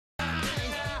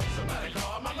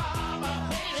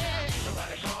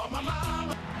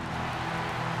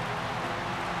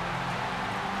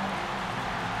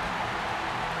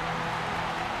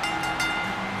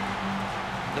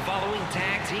following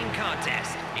tag team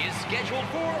contest is scheduled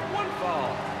for one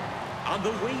fall. On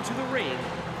the way to the ring,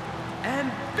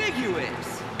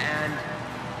 Ambiguous and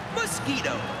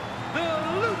Mosquito, the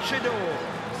Luchadors.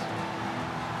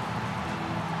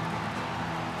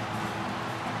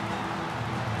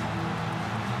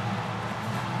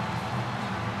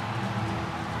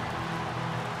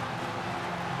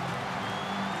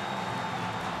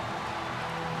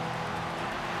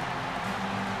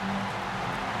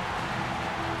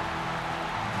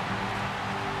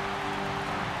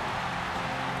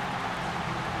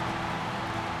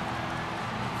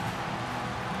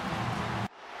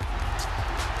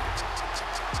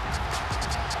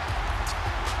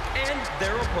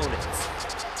 Their opponents,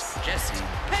 Jesse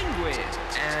Penguin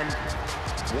and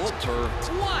Walter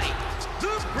White, the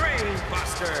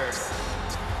Brainbuster.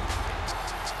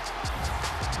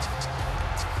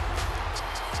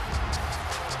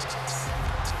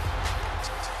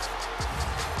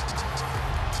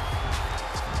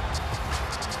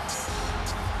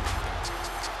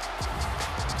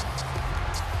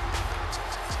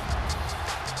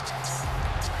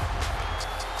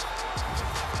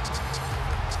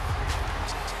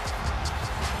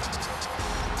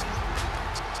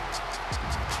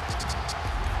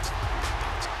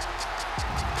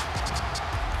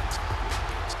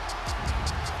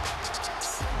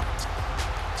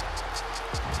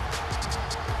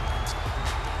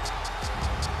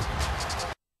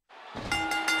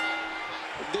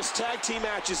 This tag team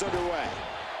match is underway.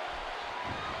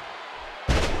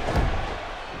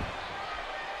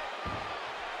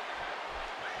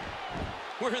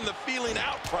 We're in the feeling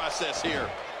out process here.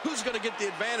 Who's going to get the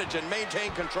advantage and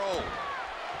maintain control?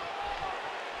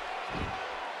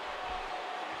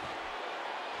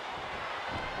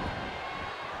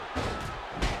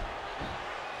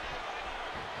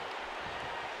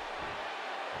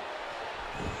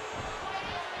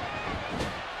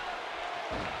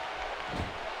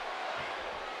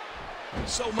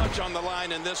 So much on the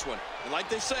line in this one. And like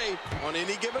they say, on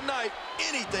any given night,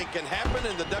 anything can happen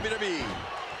in the WWE.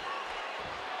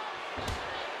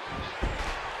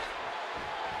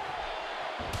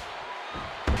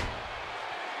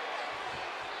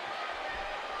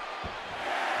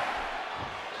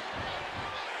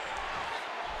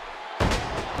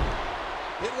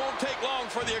 It won't take long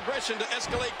for the aggression to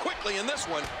escalate quickly in this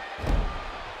one.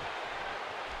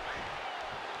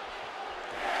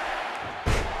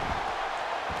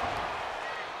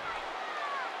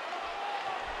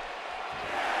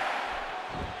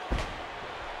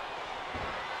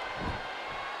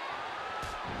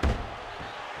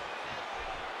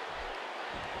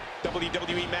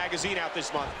 WWE Magazine out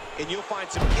this month, and you'll find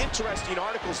some interesting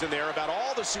articles in there about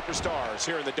all the superstars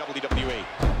here in the WWE.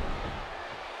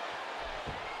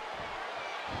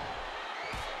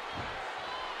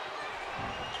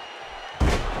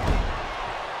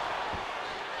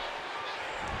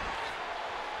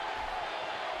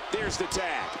 There's the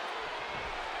tag.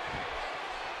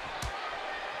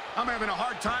 I'm having a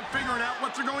hard time figuring out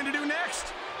what they're going to do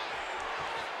next.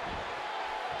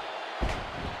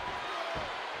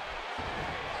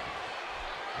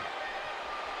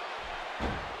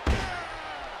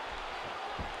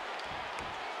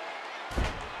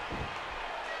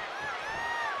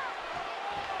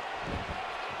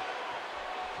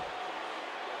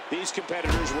 These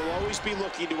competitors will always be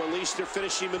looking to unleash their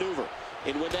finishing maneuver.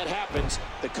 And when that happens,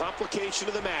 the complication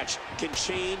of the match can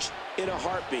change in a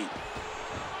heartbeat.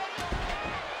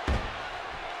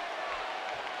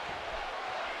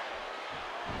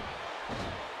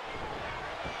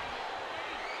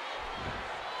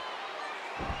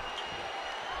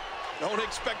 Don't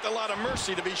expect a lot of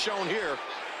mercy to be shown here.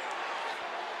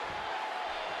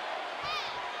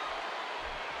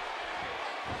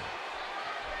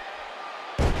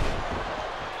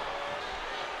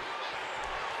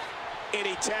 And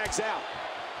he tags out.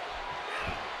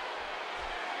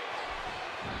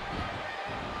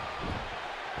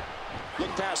 Look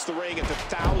past the ring at the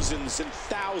thousands and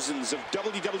thousands of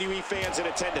WWE fans in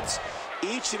attendance.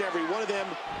 Each and every one of them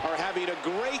are having a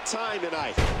great time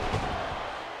tonight.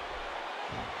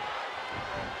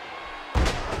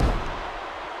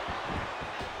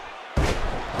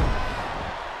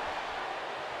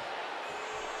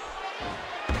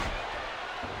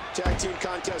 Tag team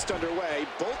contest underway.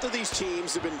 Both of these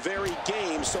teams have been very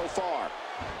game so far.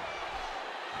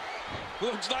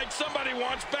 Looks like somebody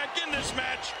wants back in this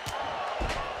match.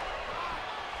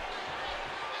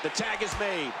 The tag is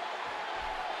made.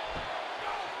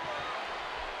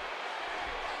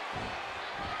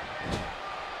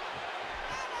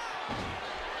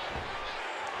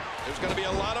 There's going to be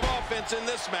a lot of offense in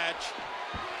this match.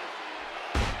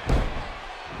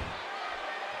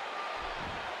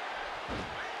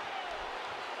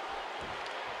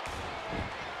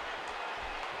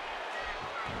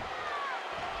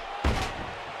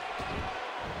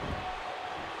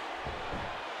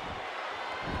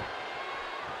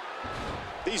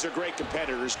 These are great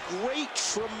competitors, great,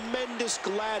 tremendous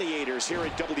gladiators here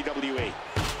at WWE.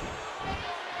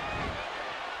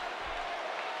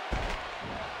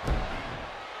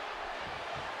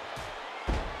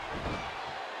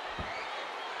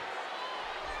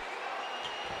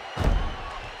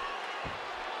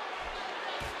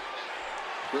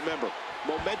 Remember,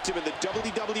 momentum in the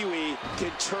WWE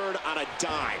can turn on a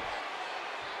dime.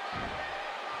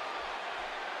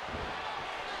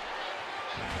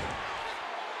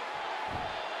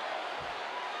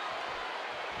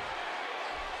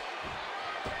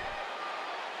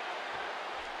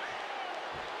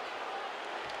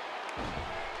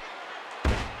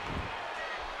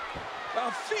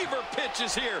 A fever pitch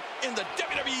is here in the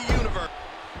WWE Universe.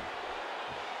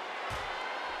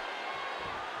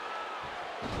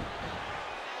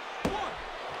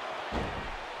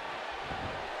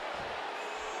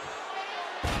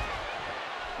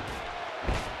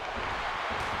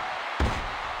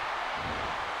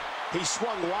 He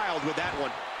swung wild with that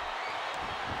one.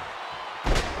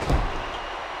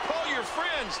 Call your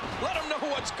friends. Let them know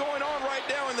what's going on right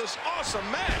now in this awesome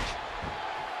match.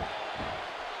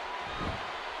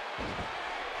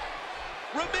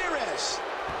 Ramirez.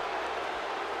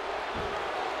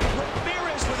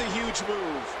 Ramirez with a huge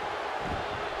move.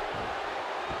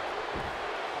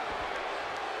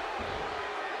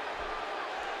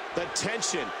 The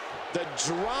tension, the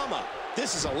drama.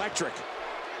 This is electric.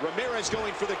 Ramirez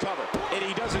going for the cover, and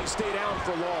he doesn't stay down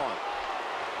for long.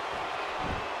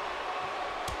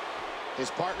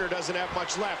 His partner doesn't have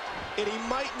much left, and he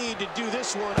might need to do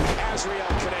this one. Azrael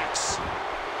connects.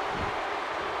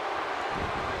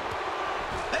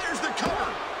 There's the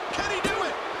cover. Can he do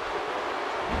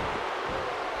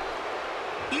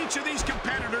it? Each of these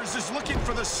competitors is looking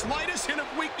for the slightest hint of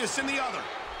weakness in the other.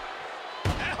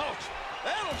 Ouch!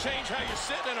 That'll change how you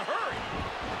sit in a hurry.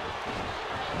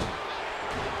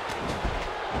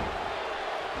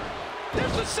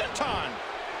 There's the senton.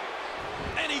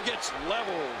 And he gets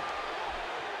leveled.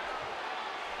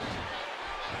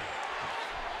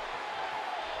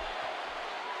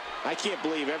 I can't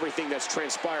believe everything that's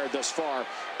transpired thus far.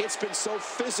 It's been so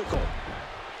physical.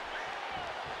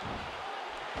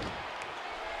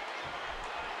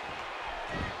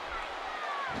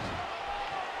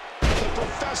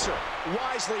 Professor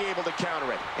wisely able to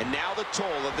counter it. And now the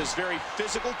toll of this very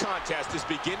physical contest is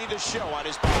beginning to show on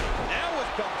his body. Now with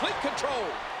complete control.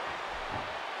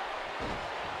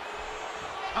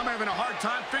 I'm having a hard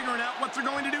time figuring out what they're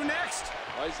going to do next.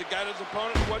 Well, he's got his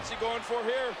opponent. What's he going for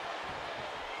here?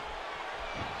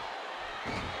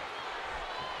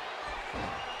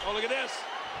 Oh, look at this.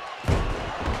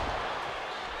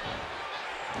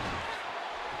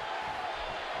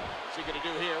 What's he going to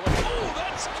do here? Oh,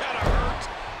 that's kind of hurt.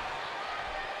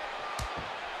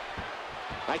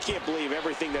 I can't believe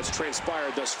everything that's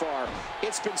transpired thus far.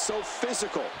 It's been so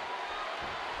physical.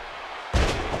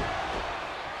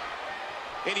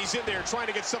 And he's in there trying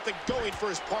to get something going for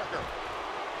his partner.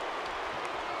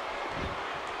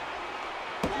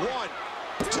 1,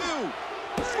 2,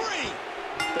 3.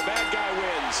 The bad guy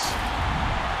wins.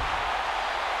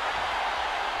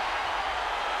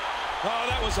 Oh,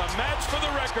 that was a match for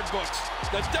the record books.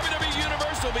 The WWE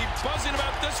Universe will be buzzing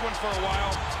about this one for a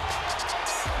while.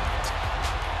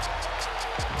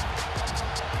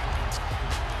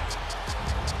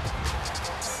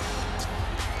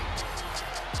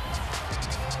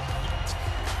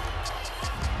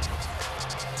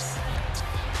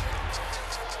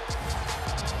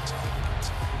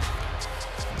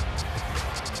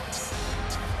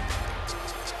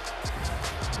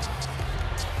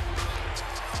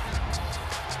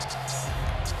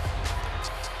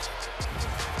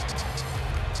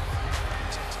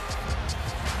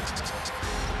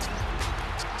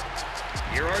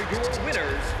 Here are your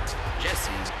winners,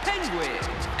 Jesse Penguin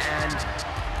and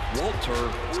Walter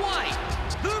White,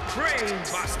 the Brain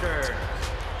Buster.